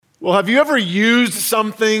Well, have you ever used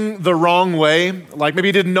something the wrong way? Like maybe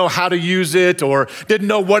you didn't know how to use it or didn't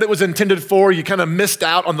know what it was intended for. You kind of missed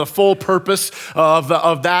out on the full purpose of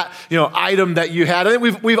that item that you had. I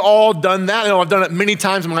think we've all done that. I've done it many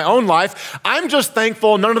times in my own life. I'm just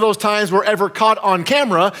thankful none of those times were ever caught on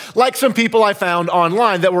camera like some people I found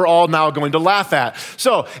online that we're all now going to laugh at.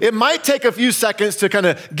 So it might take a few seconds to kind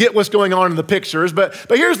of get what's going on in the pictures, but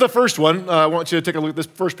here's the first one. I want you to take a look at this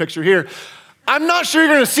first picture here. I'm not sure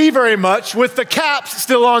you're going to see very much with the caps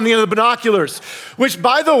still on the end of the binoculars, which,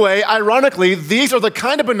 by the way, ironically, these are the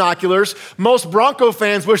kind of binoculars most Bronco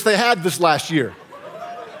fans wish they had this last year.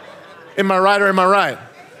 Am I right or am I right?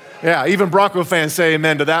 Yeah, even Bronco fans say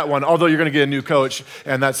amen to that one, although you're going to get a new coach,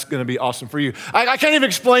 and that's going to be awesome for you. I can't even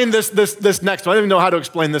explain this next one. I don't even know how to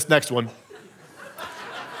explain this next one.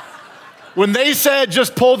 When they said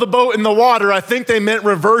just pull the boat in the water, I think they meant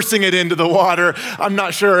reversing it into the water. I'm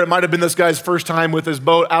not sure. It might have been this guy's first time with his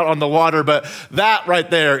boat out on the water, but that right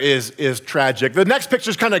there is tragic. The next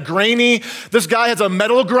picture is kind of grainy. This guy has a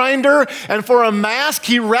metal grinder, and for a mask,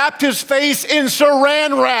 he wrapped his face in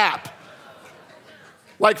saran wrap.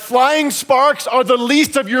 Like flying sparks are the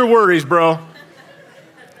least of your worries, bro.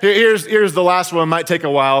 Here's the last one. Might take a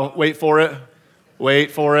while. Wait for it.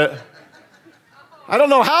 Wait for it. I don't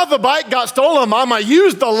know how the bike got stolen, Mom. I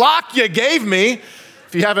used the lock you gave me.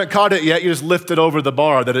 If you haven't caught it yet, you just lift it over the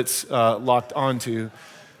bar that it's locked onto.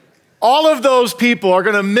 All of those people are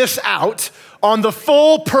going to miss out on the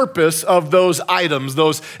full purpose of those items,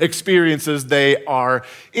 those experiences they are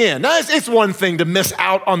in. Now, it's one thing to miss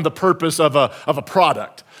out on the purpose of a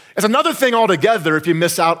product. It's another thing altogether if you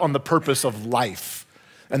miss out on the purpose of life.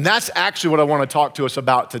 And that's actually what I want to talk to us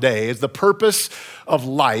about today, is the purpose of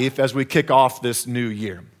life as we kick off this new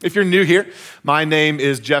year. If you're new here, my name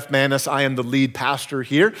is Jeff Manis. I am the lead pastor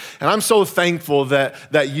here. And I'm so thankful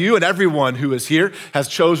that you and everyone who is here has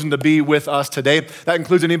chosen to be with us today. That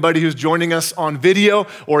includes anybody who's joining us on video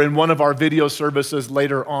or in one of our video services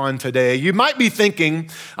later on today. You might be thinking,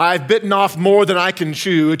 I've bitten off more than I can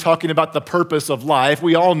chew talking about the purpose of life.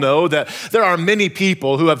 We all know that there are many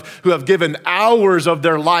people who have given hours of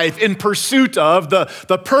their life in pursuit of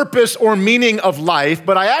the purpose or meaning of life,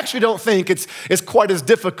 but I actually don't think it's quite as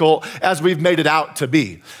difficult as we've made it out to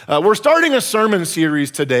be. We're starting a sermon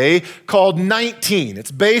series today called 19.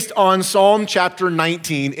 It's based on Psalm chapter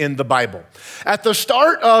 19 in the Bible. At the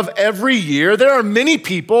start of every year, there are many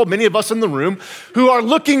people, many of us in the room, who are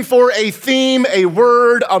looking for a theme, a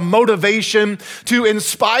word, a motivation to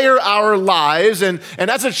inspire our lives. And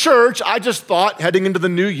as a church, I just thought, heading into the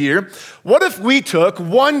new year, what if we took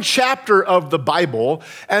one chapter of the Bible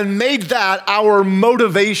and made that our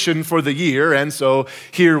motivation for the year? And so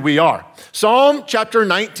here we are. Psalm chapter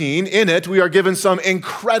 19, in it, we are given some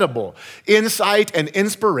incredible insight and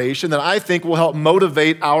inspiration that I think will help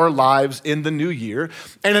motivate our lives in the new year.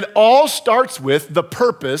 And it all starts with the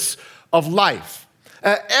purpose of life.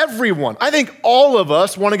 Everyone, I think all of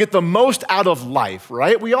us want to get the most out of life,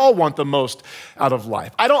 right? We all want the most out of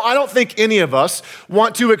life. I don't think any of us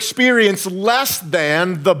want to experience less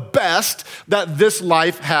than the best that this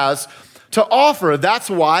life has to offer. That's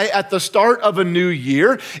why at the start of a new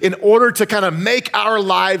year, in order to kind of make our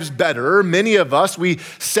lives better, many of us, we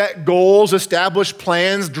set goals, establish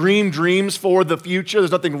plans, dream dreams for the future.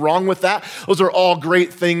 There's nothing wrong with that. Those are all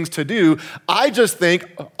great things to do. I just think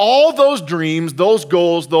all those dreams, those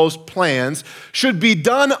goals, those plans should be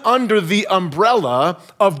done under the umbrella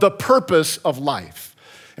of the purpose of life.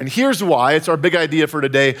 And here's why. It's our big idea for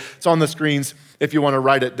today. It's on the screens if you want to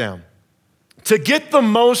write it down. To get the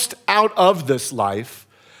most out of this life,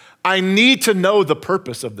 I need to know the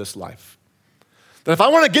purpose of this life. That if I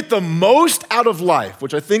want to get the most out of life,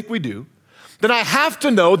 which I think we do, then I have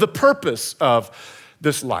to know the purpose of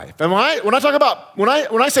this life. And when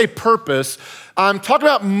I say purpose, I'm talking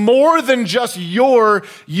about more than just your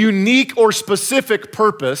unique or specific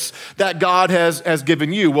purpose that God has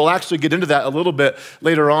given you. We'll actually get into that a little bit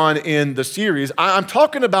later on in the series. I'm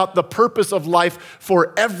talking about the purpose of life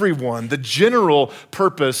for everyone, the general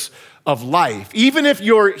purpose of life. Even if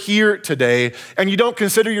you're here today and you don't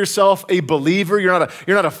consider yourself a believer, you're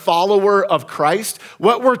not a follower of Christ,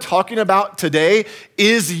 what we're talking about today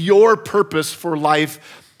is your purpose for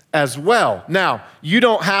life as well. Now, you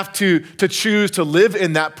don't have to choose to live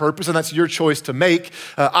in that purpose, and that's your choice to make.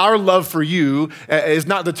 Our love for you is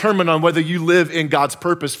not determined on whether you live in God's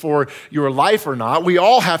purpose for your life or not. We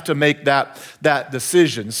all have to make that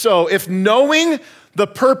decision. So if knowing the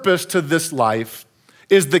purpose to this life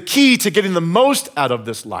is the key to getting the most out of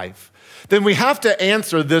this life, then we have to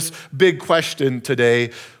answer this big question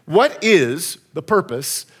today. What is the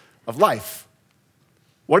purpose of life?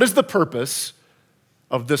 What is the purpose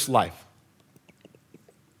of this life.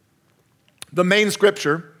 The main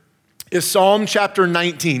scripture is Psalm chapter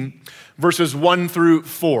 19, verses 1 through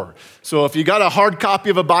 4. So if you got a hard copy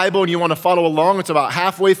of a Bible and you want to follow along, it's about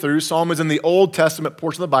halfway through. Psalm is in the Old Testament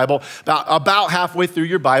portion of the Bible, about halfway through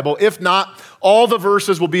your Bible. If not, all the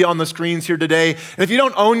verses will be on the screens here today. And if you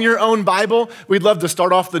don't own your own Bible, we'd love to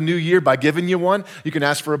start off the new year by giving you one. You can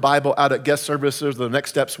ask for a Bible out at guest services, the Next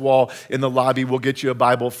Steps wall in the lobby. We'll get you a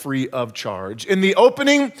Bible free of charge. In the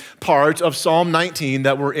opening part of Psalm 19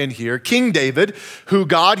 that we're in here, King David, who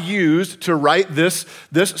God used to write this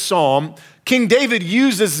psalm, King David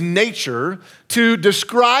uses nature to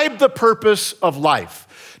describe the purpose of life.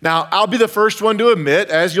 Now, I'll be the first one to admit,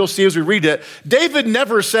 as you'll see as we read it, David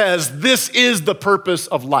never says, this is the purpose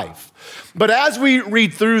of life. But as we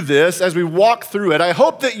read through this, as we walk through it, I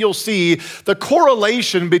hope that you'll see the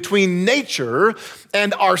correlation between nature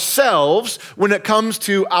and ourselves when it comes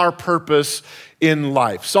to our purpose in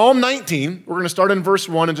life. Psalm 19, we're going to start in verse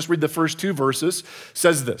 1 and just read the first two verses,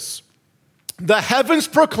 says this. The heavens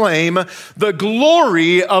proclaim the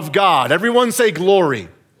glory of God. Everyone say glory.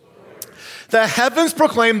 The heavens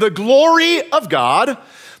proclaim the glory of God.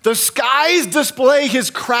 The skies display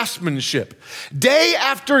his craftsmanship. Day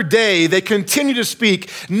after day, they continue to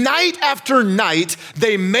speak. Night after night,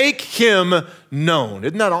 they make him known.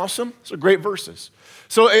 Isn't that awesome? Those are great verses.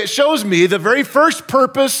 So it shows me the very first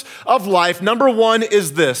purpose of life, number one,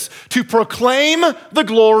 is this: to proclaim the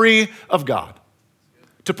glory of God.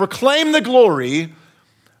 To proclaim the glory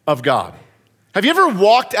of God. Have you ever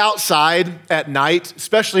walked outside at night,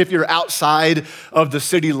 especially if you're outside of the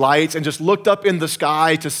city lights, and just looked up in the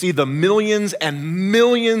sky to see the millions and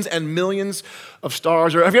millions and millions of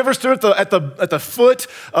stars? Or have you ever stood at the foot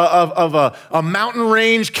of a mountain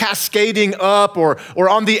range cascading up, or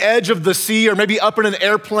on the edge of the sea, or maybe up in an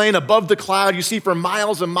airplane above the cloud? You see for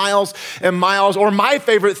miles and miles and miles. Or my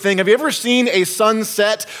favorite thing, have you ever seen a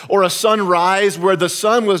sunset or a sunrise where the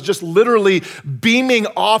sun was just literally beaming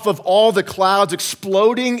off of all the clouds,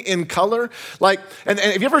 exploding in color? And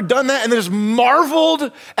have you ever done that and then just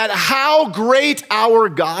marveled at how great our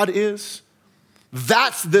God is?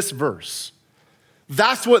 That's this verse.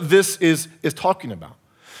 That's what this is talking about.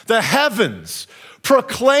 The heavens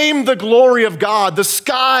proclaim the glory of God. The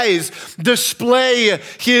skies display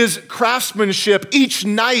his craftsmanship. Each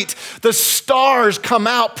night, the stars come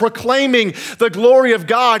out proclaiming the glory of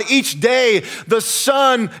God. Each day, the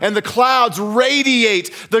sun and the clouds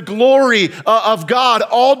radiate the glory of God.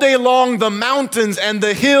 All day long, the mountains and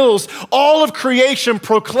the hills, all of creation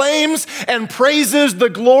proclaims and praises the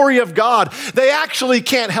glory of God. They actually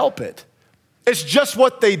can't help it. It's just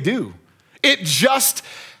what they do. It just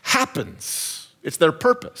happens. It's their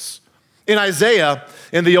purpose. In Isaiah,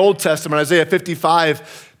 in the Old Testament, Isaiah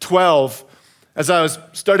 55:12, as I was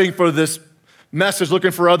studying for this message,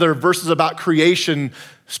 looking for other verses about creation,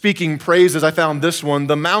 speaking praises, I found this one.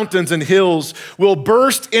 The mountains and hills will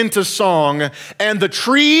burst into song, and the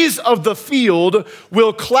trees of the field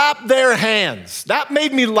will clap their hands. That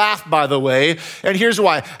made me laugh, by the way, and here's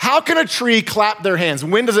why. How can a tree clap their hands?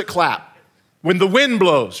 When does it clap? When the wind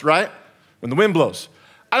blows, right? When the wind blows.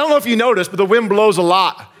 I don't know if you noticed, but the wind blows a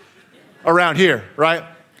lot around here, right?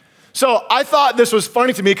 So I thought this was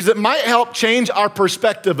funny to me because it might help change our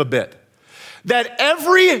perspective a bit. That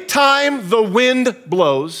every time the wind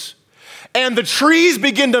blows and the trees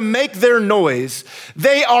begin to make their noise,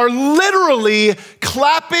 they are literally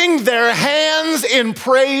clapping their hands in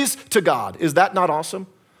praise to God. Is that not awesome?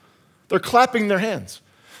 They're clapping their hands.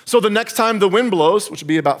 So the next time the wind blows, which will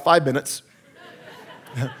be about 5 minutes,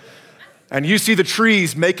 and you see the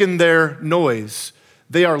trees making their noise,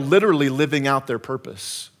 they are literally living out their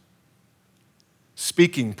purpose,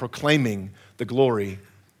 speaking, proclaiming the glory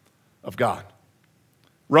of God.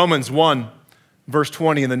 Romans 1, verse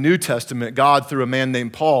 20 in the New Testament, God, through a man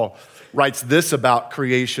named Paul, writes this about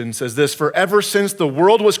creation, says this: for ever since the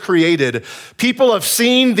world was created, people have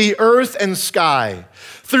seen the earth and sky.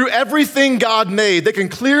 Through everything God made, they can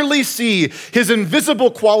clearly see his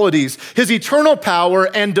invisible qualities, his eternal power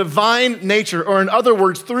and divine nature. Or in other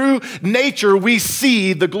words, through nature, we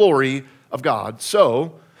see the glory of God.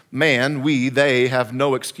 So man, they have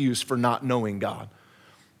no excuse for not knowing God.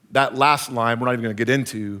 That last line, we're not even going to get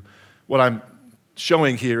into. What I'm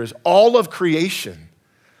showing here is all of creation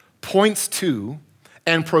points to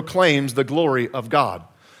and proclaims the glory of God.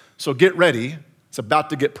 So get ready. It's about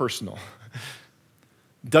to get personal.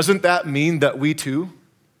 Doesn't that mean that we too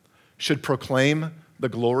should proclaim the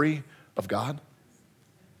glory of God?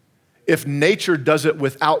 If nature does it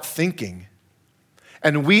without thinking,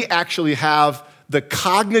 and we actually have the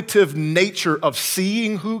cognitive nature of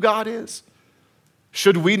seeing who God is,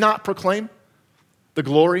 should we not proclaim the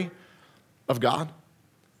glory of God?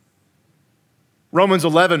 Romans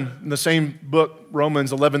 11, in the same book,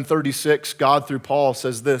 Romans 11:36, God through Paul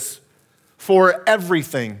says this, for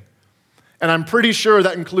everything, and I'm pretty sure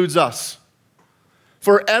that includes us,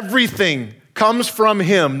 for everything comes from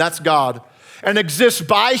him, that's God, and exists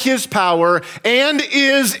by his power and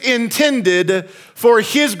is intended for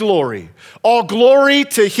his glory. All glory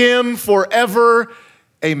to him forever,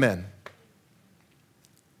 amen.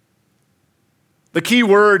 The key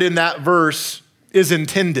word in that verse is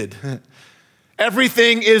intended.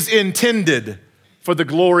 Everything is intended for the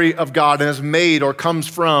glory of God and is made or comes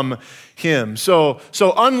from him. So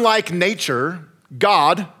unlike nature,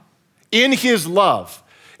 God, in his love,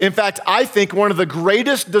 in fact, I think one of the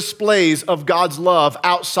greatest displays of God's love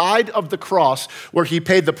outside of the cross, where he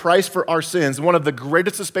paid the price for our sins, one of the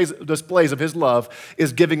greatest displays of his love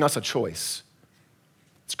is giving us a choice.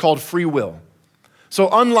 It's called free will. So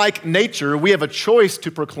unlike nature, we have a choice to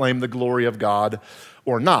proclaim the glory of God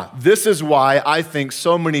or not. This is why I think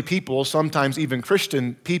so many people, sometimes even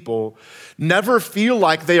Christian people, never feel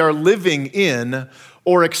like they are living in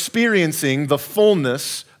or experiencing the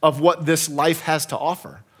fullness of what this life has to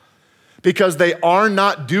offer, because they are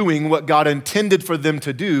not doing what God intended for them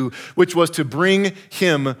to do, which was to bring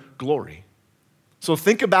him glory. So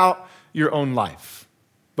think about your own life,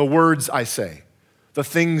 the words I say, the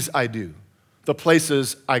things I do, the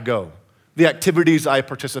places I go, the activities I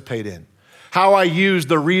participate in, how I use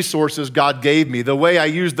the resources God gave me, the way I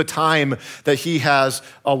use the time that he has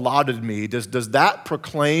allotted me. Does that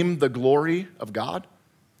proclaim the glory of God?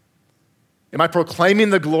 Am I proclaiming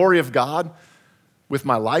the glory of God with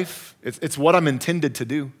my life? It's what I'm intended to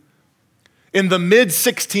do. In the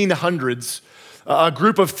mid-1600s, a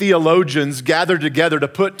group of theologians gathered together to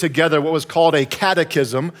put together what was called a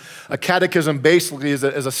catechism. A catechism basically is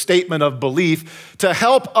a statement of belief to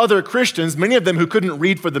help other Christians, many of them who couldn't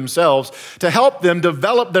read for themselves, to help them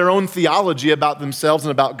develop their own theology about themselves and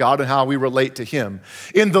about God and how we relate to him.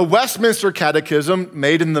 In the Westminster Catechism,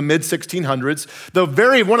 made in the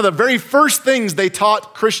mid-1600s, one of the very first things they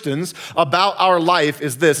taught Christians about our life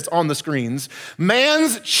is this, it's on the screens.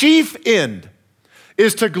 Man's chief end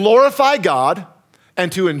is to glorify God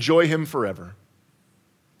and to enjoy him forever.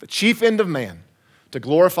 The chief end of man, to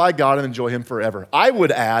glorify God and enjoy him forever. I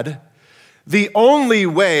would add, the only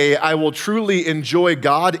way I will truly enjoy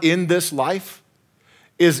God in this life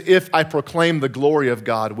is if I proclaim the glory of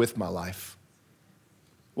God with my life.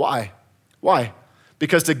 Why?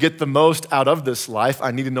 Because to get the most out of this life,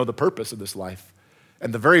 I need to know the purpose of this life.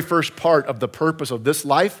 And the very first part of the purpose of this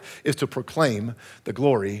life is to proclaim the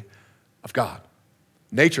glory of God.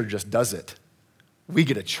 Nature just does it. We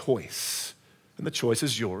get a choice, and the choice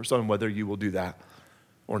is yours on whether you will do that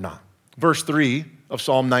or not. Verse 3 of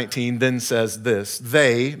Psalm 19 then says this,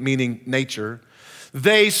 they, meaning nature,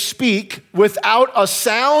 they speak without a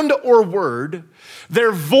sound or word.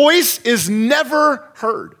 Their voice is never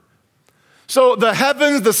heard. So the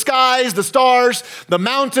heavens, the skies, the stars, the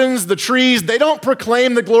mountains, the trees, they don't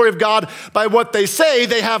proclaim the glory of God by what they say.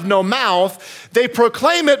 They have no mouth. They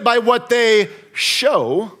proclaim it by what they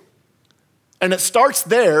show. And it starts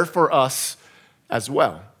there for us as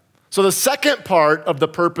well. So the second part of the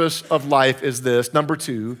purpose of life is this, number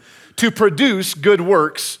 2, to produce good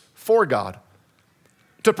works for God.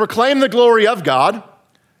 To proclaim the glory of God,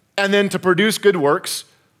 and then to produce good works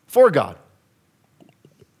for God.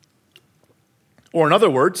 Or in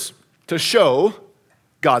other words, to show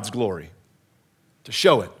God's glory. To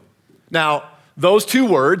show it. Now, those two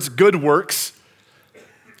words, good works,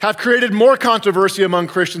 have created more controversy among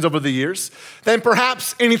Christians over the years than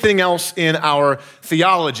perhaps anything else in our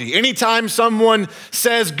theology. Anytime someone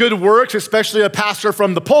says good works, especially a pastor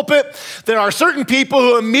from the pulpit, there are certain people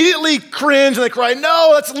who immediately cringe and they cry,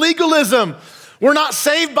 no, that's legalism. We're not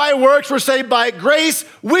saved by works, we're saved by grace,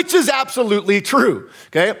 which is absolutely true,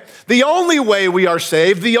 okay? The only way we are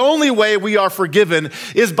saved, the only way we are forgiven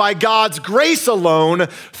is by God's grace alone,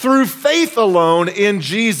 through faith alone in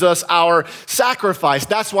Jesus, our sacrifice.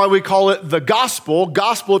 That's why we call it the gospel.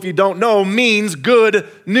 Gospel, if you don't know, means good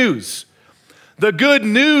news. The good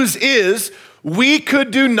news is we could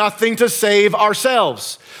do nothing to save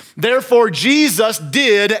ourselves. Therefore, Jesus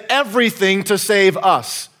did everything to save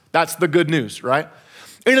us. That's the good news, right?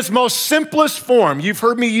 In its most simplest form, you've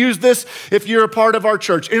heard me use this if you're a part of our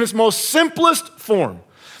church. In its most simplest form,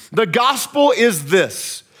 the gospel is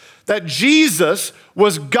this, that Jesus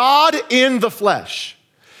was God in the flesh.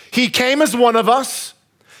 He came as one of us.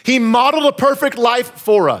 He modeled a perfect life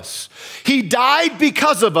for us. He died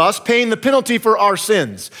because of us, paying the penalty for our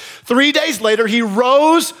sins. 3 days later, he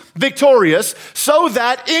rose victorious so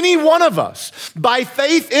that any one of us by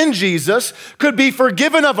faith in Jesus, could be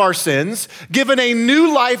forgiven of our sins, given a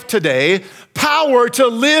new life today, power to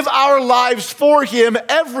live our lives for him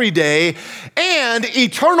every day, and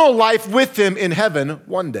eternal life with him in heaven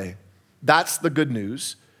one day. That's the good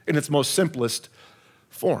news in its most simplest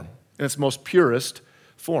form, in its most purest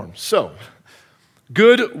form. So,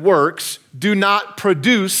 good works do not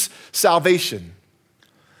produce salvation,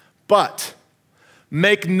 but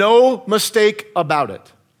make no mistake about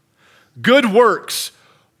it, good works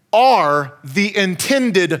are the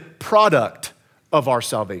intended product of our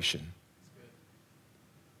salvation.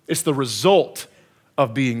 It's the result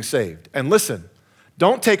of being saved. And listen,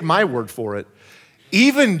 don't take my word for it.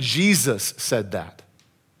 Even Jesus said that,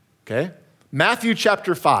 okay? Matthew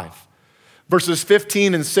chapter 5, verses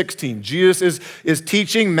 15 and 16. Jesus is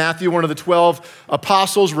teaching. Matthew, one of the 12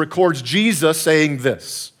 apostles, records Jesus saying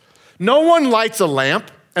this: "No one lights a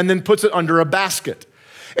lamp and then puts it under a basket.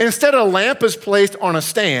 Instead, a lamp is placed on a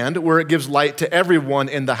stand where it gives light to everyone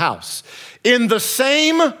in the house. In the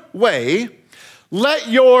same way, let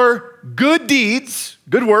your good deeds,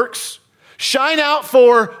 good works, shine out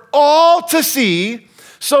for all to see,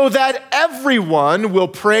 so that everyone will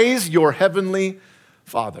praise your heavenly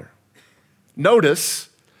Father." Notice,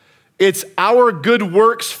 it's our good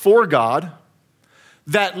works for God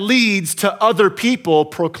that leads to other people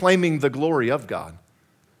proclaiming the glory of God.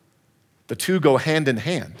 The two go hand in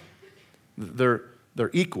hand. They're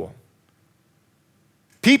equal.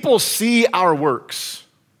 People see our works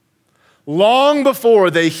long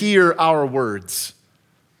before they hear our words.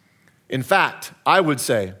 In fact, I would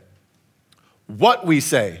say, what we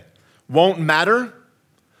say won't matter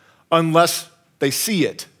unless they see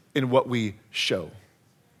it in what we show.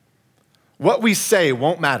 What we say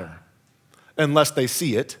won't matter unless they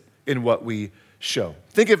see it in what we show.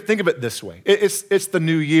 Think of it this way. It's the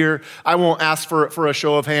new year. I won't ask for a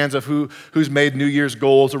show of hands of who's made New Year's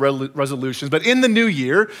goals or resolutions, but in the new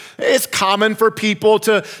year, it's common for people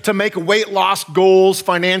to make weight loss goals,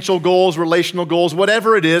 financial goals, relational goals,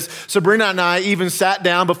 whatever it is. Sabrina and I even sat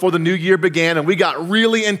down before the new year began, and we got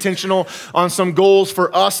really intentional on some goals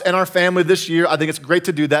for us and our family this year. I think it's great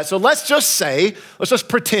to do that. So let's just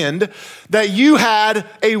pretend that you had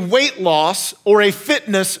a weight loss or a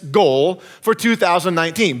fitness goal for 2019.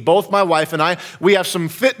 Both my wife and I, we have some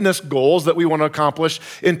fitness goals that we want to accomplish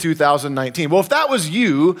in 2019. Well, if that was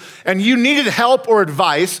you and you needed help or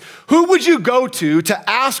advice, who would you go to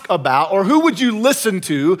ask about, or who would you listen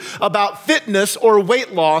to about fitness or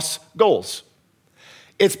weight loss goals?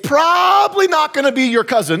 It's probably not going to be your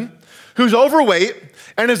cousin who's overweight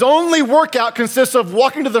and his only workout consists of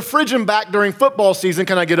walking to the fridge and back during football season.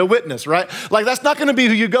 Can I get a witness, right? Like, that's not going to be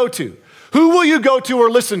who you go to. Who will you go to or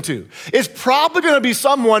listen to? It's probably going to be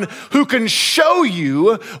someone who can show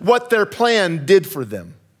you what their plan did for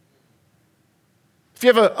them. If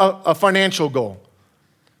you have a financial goal,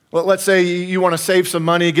 let's say you want to save some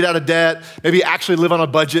money, get out of debt, maybe actually live on a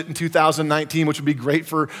budget in 2019, which would be great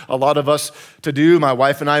for a lot of us to do. My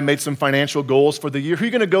wife and I made some financial goals for the year. Who are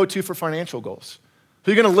you going to go to for financial goals?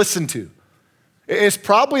 Who are you going to listen to? It's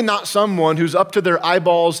probably not someone who's up to their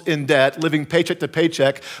eyeballs in debt, living paycheck to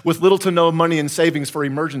paycheck with little to no money in savings for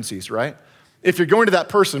emergencies, right? If you're going to that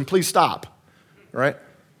person, please stop, right?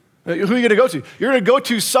 Who are you going to go to? You're going to go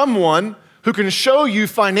to someone who can show you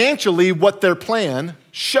financially what their plan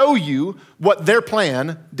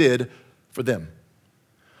did for them.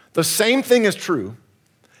 The same thing is true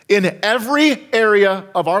in every area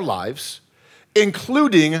of our lives,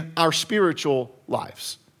 including our spiritual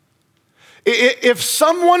lives. If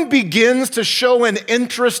someone begins to show an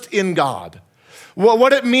interest in God,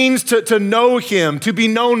 what it means to know him, to be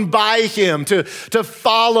known by him, to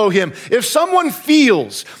follow him, if someone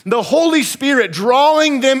feels the Holy Spirit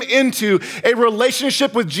drawing them into a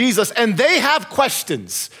relationship with Jesus and they have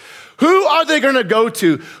questions, who are they going to go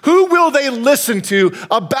to? Who will they listen to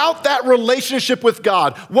about that relationship with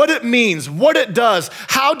God? What it means, what it does,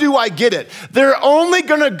 how do I get it? They're only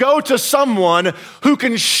going to go to someone who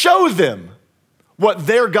can show them what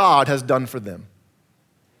their God has done for them.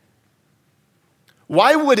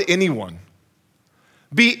 Why would anyone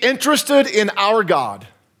be interested in our God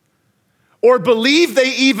or believe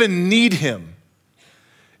they even need him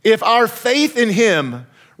if our faith in him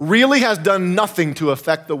really has done nothing to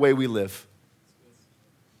affect the way we live?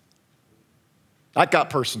 That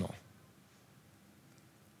got personal.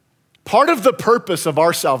 Part of the purpose of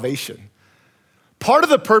our salvation, part of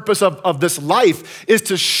the purpose of this life is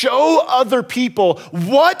to show other people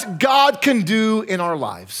what God can do in our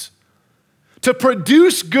lives, to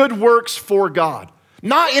produce good works for God,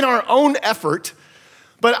 not in our own effort,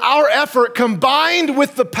 But our effort combined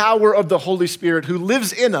with the power of the Holy Spirit who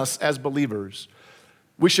lives in us as believers,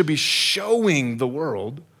 we should be showing the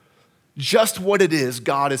world just what it is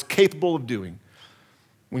God is capable of doing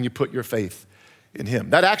when you put your faith in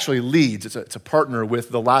him. That actually leads, it's a partner with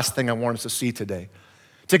the last thing I want us to see today.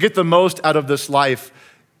 To get the most out of this life,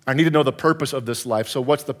 I need to know the purpose of this life. So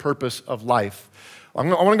what's the purpose of life? I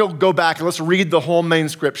want to go back and let's read the whole main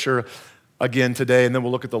scripture again today, and then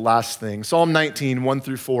we'll look at the last thing. Psalm 19,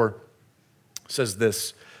 1-4 says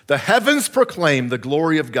this: "The heavens proclaim the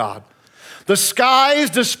glory of God. The skies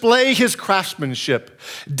display his craftsmanship.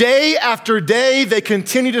 Day after day, they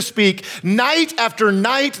continue to speak. Night after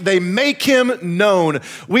night, they make him known."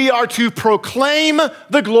 We are to proclaim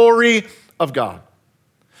the glory of God.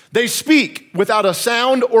 They speak without a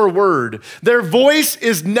sound or word. Their voice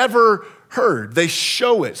is never heard. They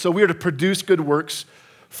show it. So we are to produce good works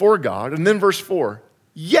for God. And then verse 4,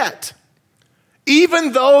 "Yet,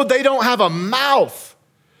 even though they don't have a mouth,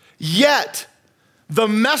 yet the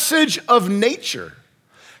message of nature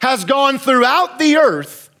has gone throughout the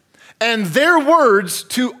earth and their words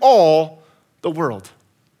to all the world."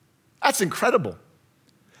 That's incredible.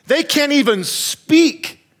 They can't even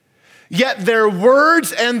speak, yet their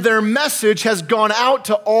words and their message has gone out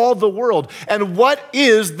to all the world. And what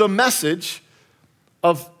is the message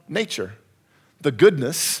of nature? The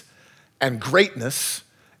goodness and greatness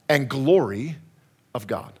and glory of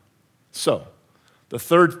God. So, the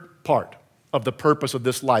third part of the purpose of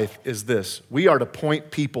this life is this: we are to point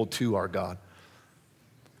people to our God.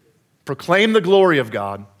 Proclaim the glory of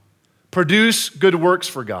God, produce good works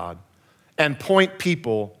for God, and point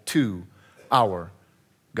people to our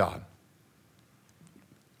God.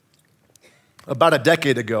 About a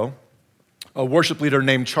decade ago, a worship leader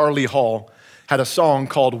named Charlie Hall had a song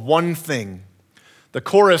called "One Thing." The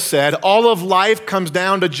chorus said, "All of life comes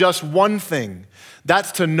down to just one thing.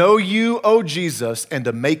 That's to know you, oh Jesus, and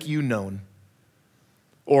to make you known."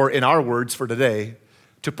 Or in our words for today,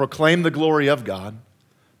 to proclaim the glory of God,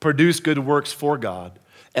 produce good works for God,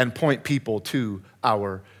 and point people to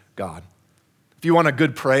our God. If you want a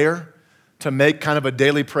good prayer to make kind of a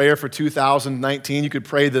daily prayer for 2019, you could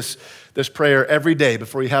pray this prayer every day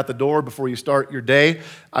before you head out the door, before you start your day.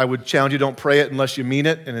 I would challenge you, don't pray it unless you mean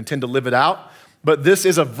it and intend to live it out. But this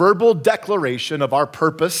is a verbal declaration of our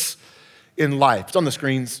purpose in life. It's on the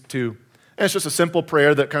screens too. And it's just a simple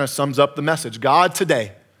prayer that kind of sums up the message. God,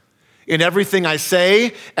 today, in everything I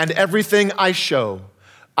say and everything I show,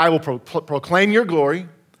 I will proclaim your glory,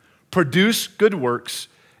 produce good works,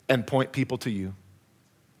 and point people to you.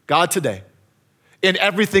 God, today, in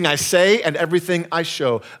everything I say and everything I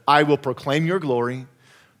show, I will proclaim your glory,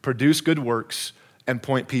 produce good works, and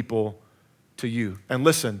point people to you. And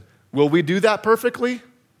listen, will we do that perfectly?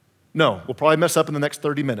 No, we'll probably mess up in the next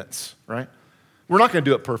 30 minutes, right? We're not going to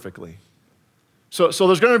do it perfectly. So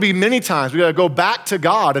there's going to be many times we got to go back to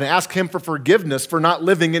God and ask him for forgiveness for not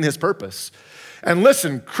living in his purpose. And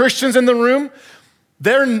listen, Christians in the room,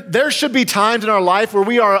 there should be times in our life where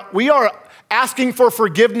we are asking for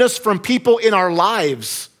forgiveness from people in our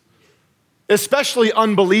lives, especially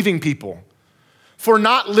unbelieving people, for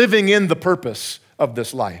not living in the purpose of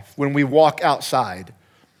this life when we walk outside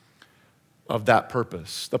of that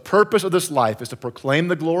purpose. The purpose of this life is to proclaim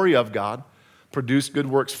the glory of God, produce good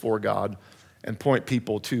works for God, and point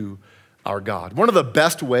people to our God. One of the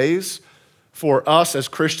best ways for us as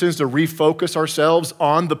Christians to refocus ourselves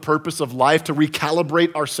on the purpose of life, to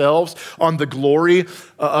recalibrate ourselves on the glory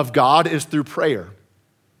of God, is through prayer.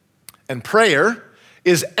 And prayer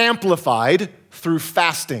is amplified through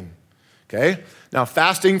fasting, okay? Now,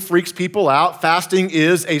 fasting freaks people out. Fasting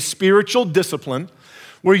is a spiritual discipline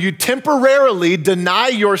where you temporarily deny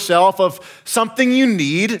yourself of something you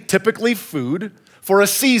need, typically food, for a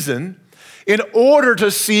season, in order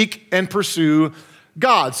to seek and pursue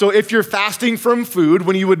God. So if you're fasting from food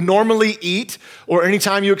when you would normally eat, or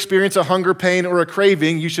anytime you experience a hunger pain or a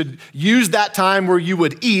craving, you should use that time where you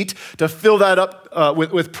would eat to fill that up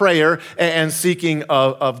with prayer and seeking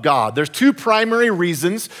of God. There's two primary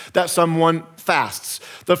reasons that someone fasts.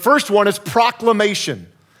 The first one is proclamation.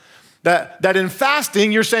 That in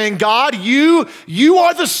fasting, you're saying, God, you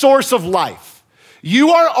are the source of life. You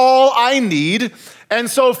are all I need. And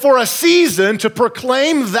so for a season to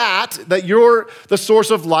proclaim that you're the source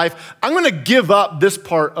of life, I'm going to give up this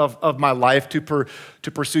part of my life to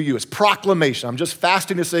pursue you. It's proclamation. I'm just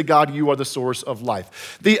fasting to say, God, you are the source of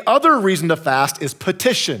life. The other reason to fast is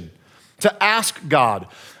petition, to ask God.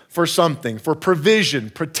 for something, for provision,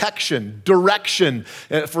 protection, direction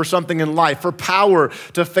for something in life, for power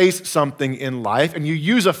to face something in life, and you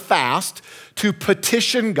use a fast to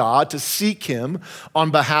petition God, to seek him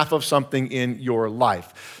on behalf of something in your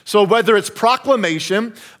life. So whether it's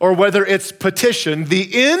proclamation or whether it's petition, the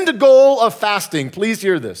end goal of fasting, please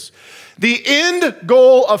hear this, the end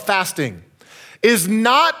goal of fasting is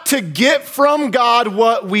not to get from God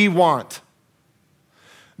what we want.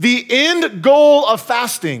 The end goal of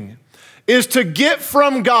fasting is to get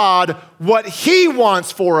from God what he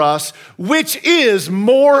wants for us, which is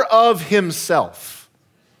more of himself.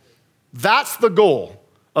 That's the goal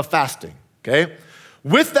of fasting, okay?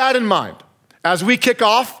 With that in mind, as we kick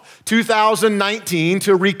off 2019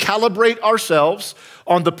 to recalibrate ourselves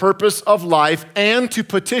on the purpose of life and to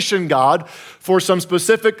petition God for some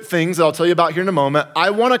specific things that I'll tell you about here in a moment, I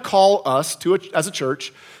want to call us as a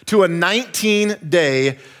church to a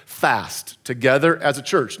 19-day fast together as a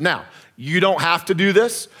church. Now, you don't have to do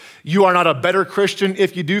this. You are not a better Christian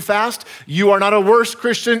if you do fast. You are not a worse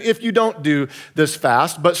Christian if you don't do this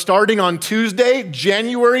fast. But starting on Tuesday,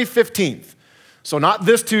 January 15th, so not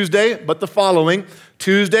this Tuesday, but the following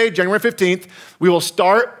Tuesday, January 15th, we will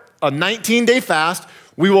start a 19-day fast.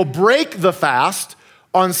 We will break the fast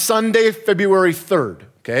on Sunday, February 3rd,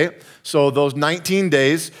 okay? So those 19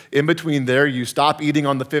 days in between there, you stop eating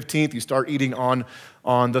on the 15th, you start eating on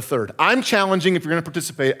the 3rd. I'm challenging, if you're gonna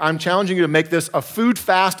participate, I'm challenging you to make this a food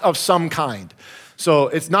fast of some kind. So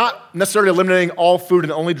it's not necessarily eliminating all food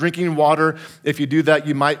and only drinking water. If you do that,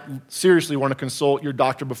 you might seriously wanna consult your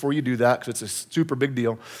doctor before you do that, because it's a super big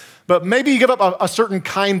deal. But maybe you give up a certain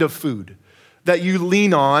kind of food that you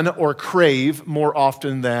lean on or crave more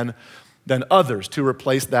often than others to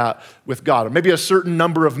replace that with God. Or maybe a certain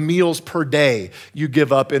number of meals per day you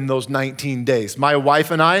give up in those 19 days. My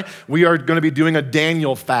wife and I, we are going to be doing a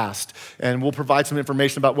Daniel fast, and we'll provide some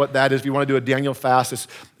information about what that is. If you want to do a Daniel fast,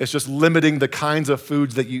 it's just limiting the kinds of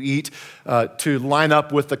foods that you eat to line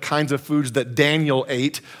up with the kinds of foods that Daniel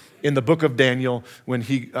ate in the book of Daniel when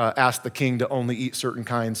he asked the king to only eat certain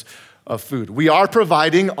kinds of food. We are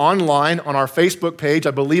providing online on our Facebook page,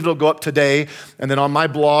 I believe it'll go up today, and then on my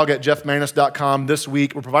blog at jeffmanus.com this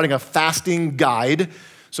week, we're providing a fasting guide.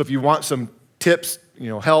 So if you want some tips,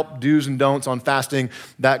 help, do's and don'ts on fasting,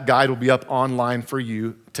 that guide will be up online for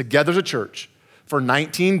you. Together as a church, for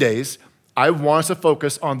 19 days, I want us to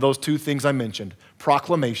focus on those two things I mentioned.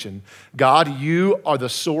 Proclamation. God, you are the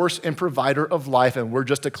source and provider of life, and we're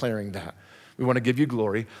just declaring that. We want to give you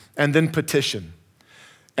glory. And then petition.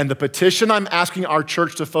 And the petition I'm asking our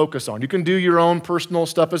church to focus on, you can do your own personal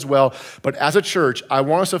stuff as well, but as a church, I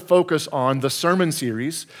want us to focus on the sermon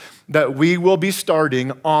series that we will be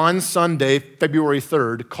starting on Sunday, February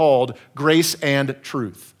 3rd, called Grace and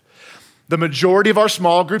Truth. The majority of our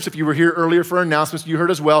small groups, if you were here earlier for announcements, you heard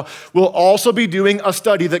as well, will also be doing a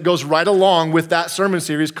study that goes right along with that sermon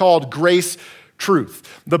series called Grace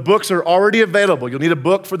Truth. The books are already available. You'll need a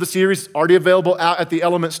book for the series, already available out at the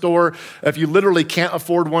Element store. If you literally can't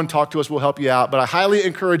afford one, talk to us, we'll help you out. But I highly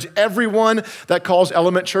encourage everyone that calls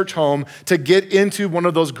Element Church home to get into one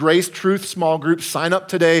of those Grace Truth small groups. Sign up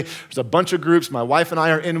today. There's a bunch of groups. My wife and I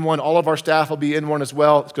are in one. All of our staff will be in one as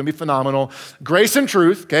well. It's going to be phenomenal. Grace and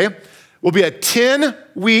Truth, okay, will be a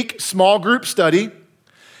 10-week small group study.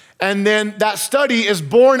 And then that study is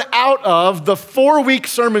born out of the 4-week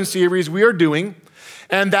sermon series we are doing.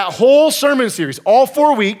 And that whole sermon series, all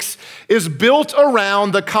 4 weeks, is built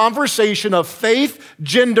around the conversation of faith,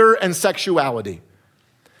 gender, and sexuality.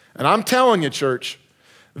 And I'm telling you, church,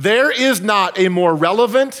 there is not a more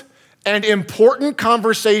relevant and important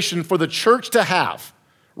conversation for the church to have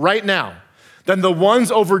right now than the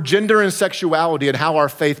ones over gender and sexuality and how our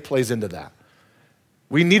faith plays into that.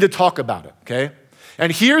 We need to talk about it, okay?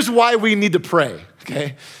 And here's why we need to pray,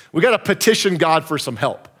 okay? We got to petition God for some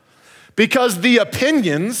help. Because the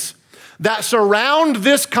opinions that surround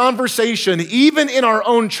this conversation, even in our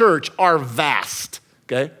own church, are vast,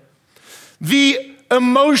 okay? The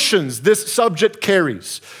emotions this subject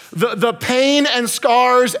carries, the pain and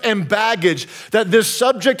scars and baggage that this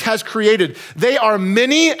subject has created, they are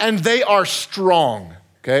many and they are strong,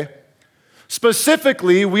 okay?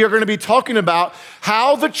 Specifically, we are going to be talking about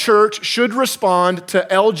how the church should respond to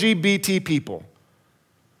LGBT people.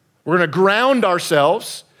 We're going to ground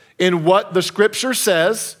ourselves in what the scripture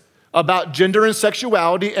says about gender and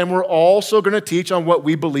sexuality, and we're also going to teach on what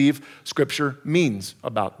we believe scripture means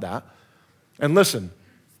about that. And listen,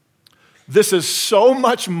 this is so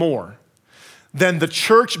much more than the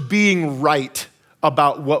church being right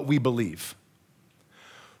about what we believe.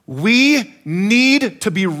 We need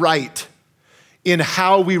to be right in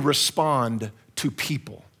how we respond to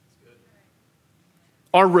people.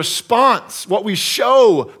 Our response, what we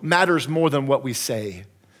show, matters more than what we say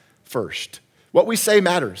first. What we say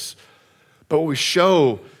matters, but what we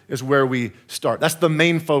show is where we start. That's the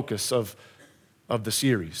main focus of the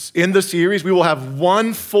series. In the series, we will have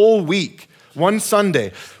one full week, one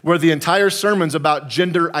Sunday, where the entire sermon's about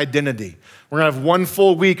gender identity. We're going to have one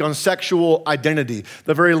full week on sexual identity.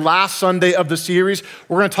 The very last Sunday of the series,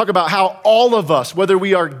 we're going to talk about how all of us, whether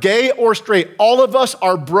we are gay or straight, all of us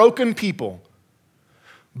are broken people,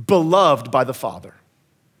 beloved by the Father.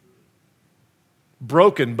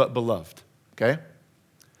 Broken but beloved, okay?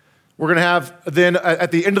 We're going to have then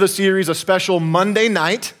at the end of the series a special Monday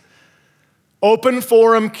night open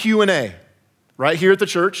forum Q&A right here at the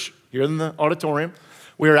church, here in the auditorium.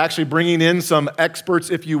 We are actually bringing in some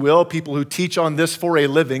experts, if you will, people who teach on this for a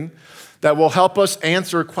living that will help us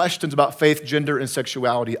answer questions about faith, gender, and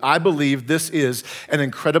sexuality. I believe this is an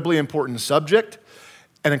incredibly important subject,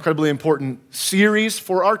 an incredibly important series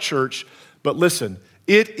for our church, but listen,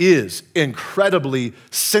 it is incredibly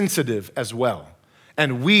sensitive as well.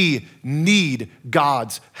 And we need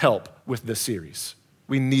God's help with this series.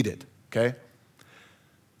 We need it, okay?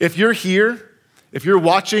 If you're here, if you're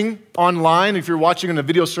watching online, if you're watching in a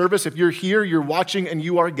video service, if you're here, you're watching and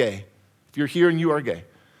you are gay. If you're here and you are gay,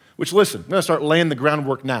 which listen, I'm gonna start laying the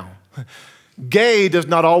groundwork now. Gay does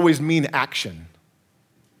not always mean action.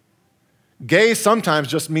 Gay sometimes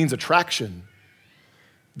just means attraction.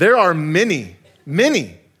 There are many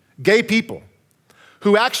gay people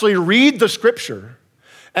who actually read the scripture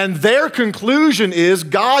and their conclusion is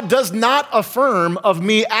God does not affirm of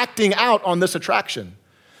me acting out on this attraction.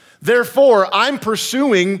 Therefore, I'm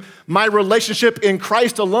pursuing my relationship in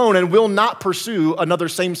Christ alone and will not pursue another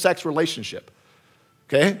same-sex relationship,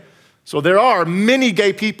 okay? So there are many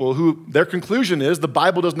gay people who their conclusion is the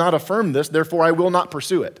Bible does not affirm this, therefore I will not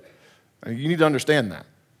pursue it. You need to understand that,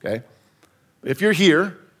 okay? If you're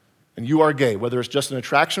here and you are gay, whether it's just an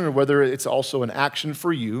attraction or whether it's also an action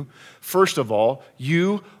for you, first of all,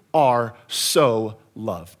 you are so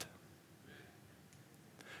loved.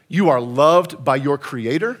 You are loved by your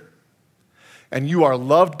Creator, and you are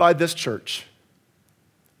loved by this church.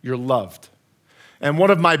 You're loved. And one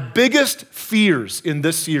of my biggest fears in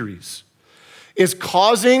this series is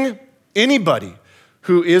causing anybody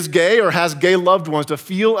who is gay or has gay loved ones to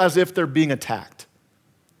feel as if they're being attacked,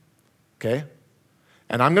 okay?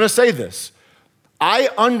 And I'm gonna say this. I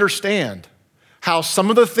understand how some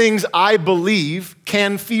of the things I believe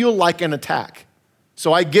can feel like an attack.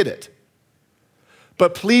 So I get it.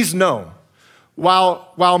 But please know,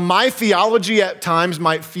 while my theology at times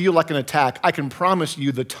might feel like an attack, I can promise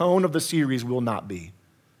you the tone of the series will not be.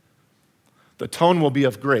 The tone will be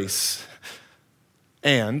of grace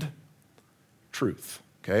and truth,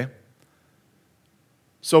 okay?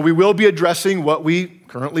 So we will be addressing what we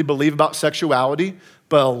currently believe about sexuality,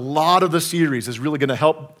 but a lot of the series is really gonna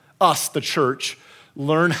help us, the church,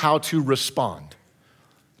 learn how to respond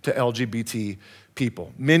to LGBT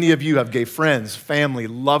people. Many of you have gay friends, family,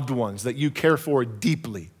 loved ones that you care for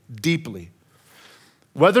deeply, deeply.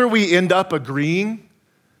 Whether we end up agreeing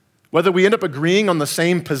on the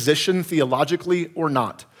same position theologically or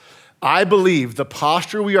not, I believe the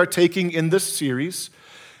posture we are taking in this series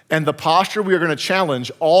and the posture we are going to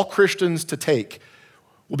challenge all Christians to take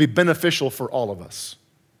will be beneficial for all of us,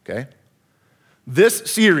 okay? This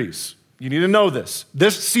series, you need to know this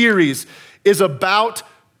series is about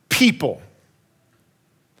people.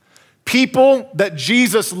 People that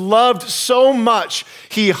Jesus loved so much,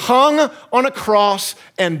 he hung on a cross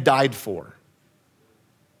and died for.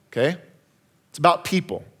 Okay? It's about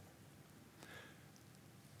people.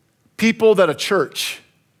 People that a church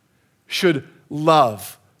should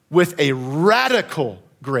love with a radical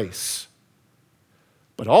grace,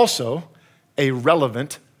 but also a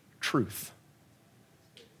relevant truth.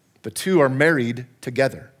 The two are married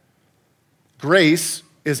together. Grace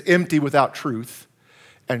is empty without truth,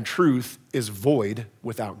 and truth is void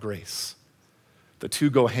without grace. The two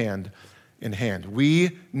go hand in hand.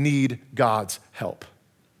 We need God's help.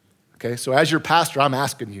 Okay, so as your pastor, I'm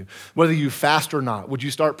asking you, whether you fast or not, would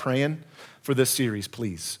you start praying for this series,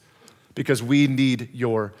 please? Because we need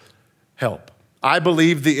your help. I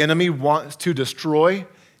believe the enemy wants to destroy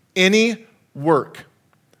any work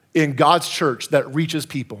in God's church that reaches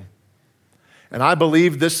people. And I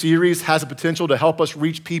believe this series has the potential to help us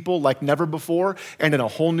reach people like never before and in a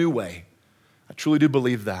whole new way. I truly do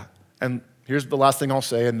believe that. And here's the last thing I'll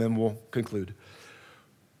say, and then we'll conclude.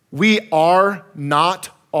 We are not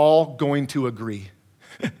all going to agree.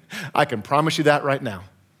 I can promise you that right now.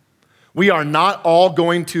 We are not all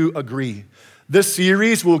going to agree. This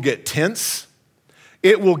series will get tense.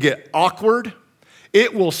 It will get awkward.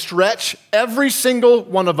 It will stretch every single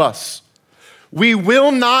one of us. We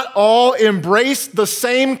will not all embrace the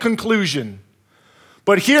same conclusion.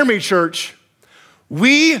 But hear me, church,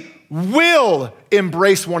 we will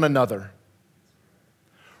embrace one another,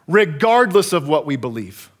 regardless of what we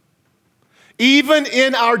believe. Even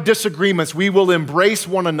in our disagreements, we will embrace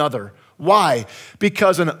one another. Why?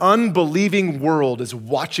 Because an unbelieving world is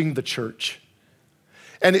watching the church.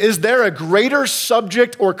 And is there a greater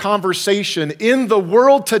subject or conversation in the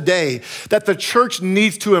world today that the church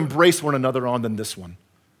needs to embrace one another on than this one?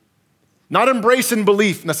 Not embrace in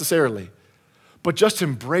belief necessarily, but just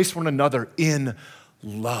embrace one another in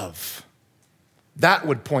love. That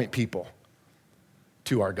would point people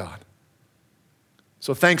to our God.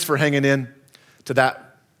 So thanks for hanging in to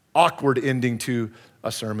that awkward ending to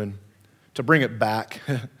a sermon. To bring it back,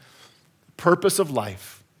 the purpose of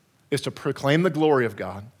life is to proclaim the glory of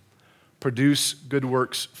God, produce good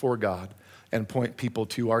works for God, and point people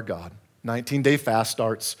to our God. 19-day fast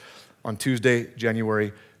starts on Tuesday,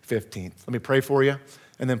 January 15th. Let me pray for you,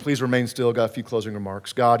 and then please remain still. Got a few closing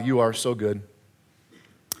remarks. God, you are so good.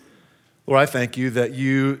 Lord, I thank you that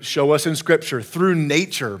you show us in Scripture through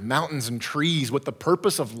nature, mountains and trees, what the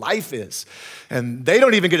purpose of life is. And they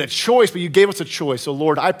don't even get a choice, but you gave us a choice. So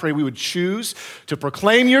Lord, I pray we would choose to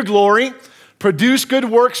proclaim your glory, produce good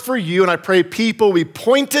works for you, and I pray people be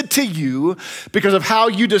pointed to you because of how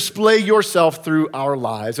you display yourself through our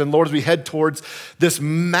lives. And Lord, as we head towards this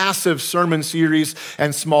massive sermon series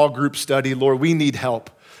and small group study, Lord, we need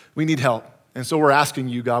help. We need help. And so we're asking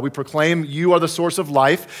you, God, we proclaim you are the source of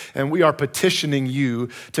life, and we are petitioning you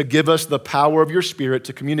to give us the power of your Spirit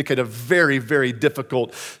to communicate a very, very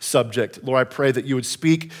difficult subject. Lord, I pray that you would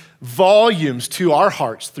speak volumes to our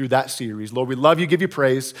hearts through that series. Lord, we love you, give you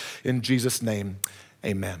praise. In Jesus' name,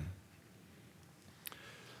 amen.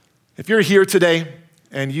 If you're here today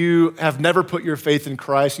and you have never put your faith in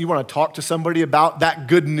Christ, you want to talk to somebody about that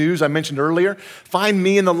good news I mentioned earlier, find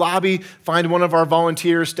me in the lobby, find one of our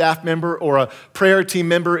volunteers, staff member, or a prayer team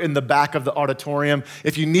member in the back of the auditorium.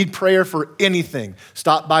 If you need prayer for anything,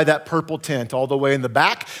 stop by that purple tent all the way in the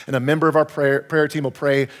back, and a member of our prayer team will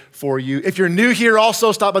pray for you. If you're new here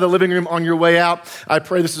also, stop by the living room on your way out. I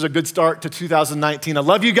pray this is a good start to 2019. I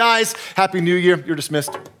love you guys. Happy New Year. You're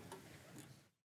dismissed.